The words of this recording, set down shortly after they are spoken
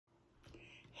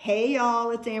Hey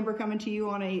y'all, it's Amber coming to you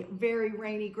on a very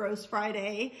rainy, gross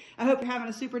Friday. I hope you're having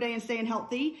a super day and staying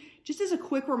healthy. Just as a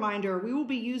quick reminder, we will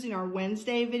be using our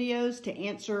Wednesday videos to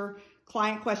answer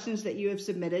client questions that you have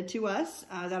submitted to us.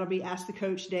 That'll be Ask the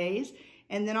Coach days.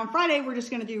 And then on Friday, we're just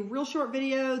gonna do a real short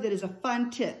video that is a fun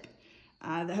tip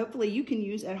that hopefully you can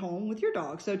use at home with your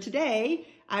dog. So today,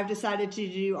 I've decided to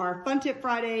do our Fun Tip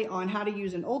Friday on how to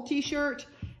use an old t-shirt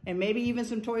and maybe even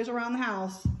some toys around the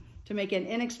house to make an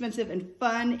inexpensive and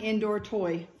fun indoor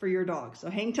toy for your dog. So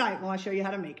hang tight while I show you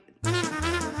how to make it.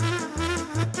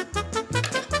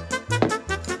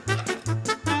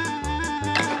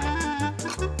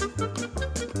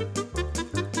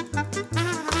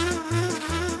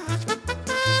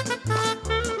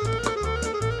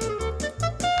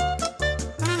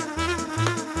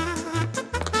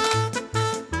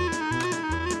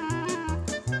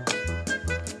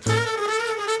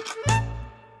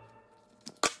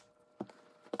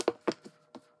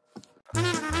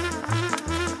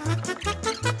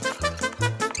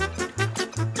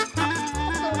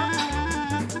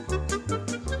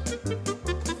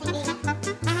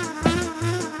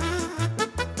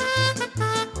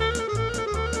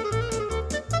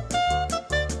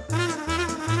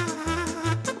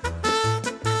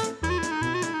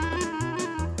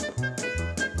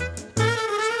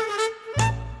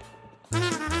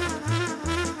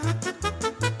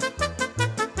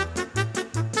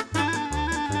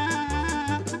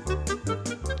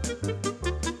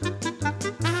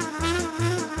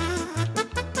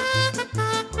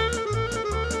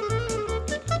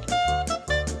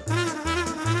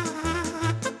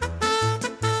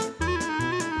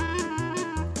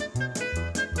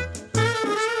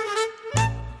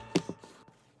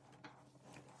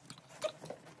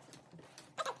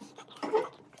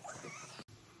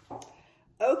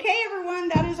 Okay, everyone,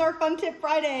 that is our Fun Tip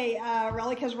Friday.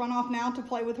 Relic has run off now to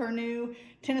play with her new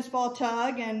tennis ball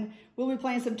tug, and we'll be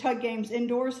playing some tug games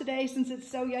indoors today since it's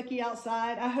so yucky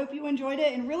outside. I hope you enjoyed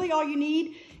it, and really all you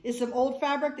need is some old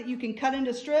fabric that you can cut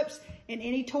into strips and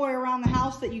any toy around the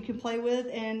house that you can play with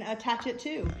and attach it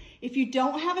to. If you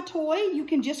don't have a toy, you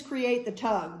can just create the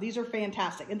tug. These are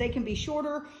fantastic, and they can be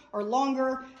shorter or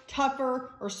longer,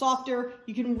 tougher or softer.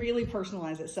 You can really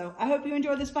personalize it. So I hope you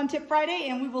enjoyed this Fun Tip Friday,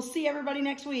 and we will see everybody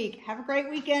next week. Have a great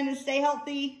weekend and stay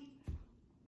healthy.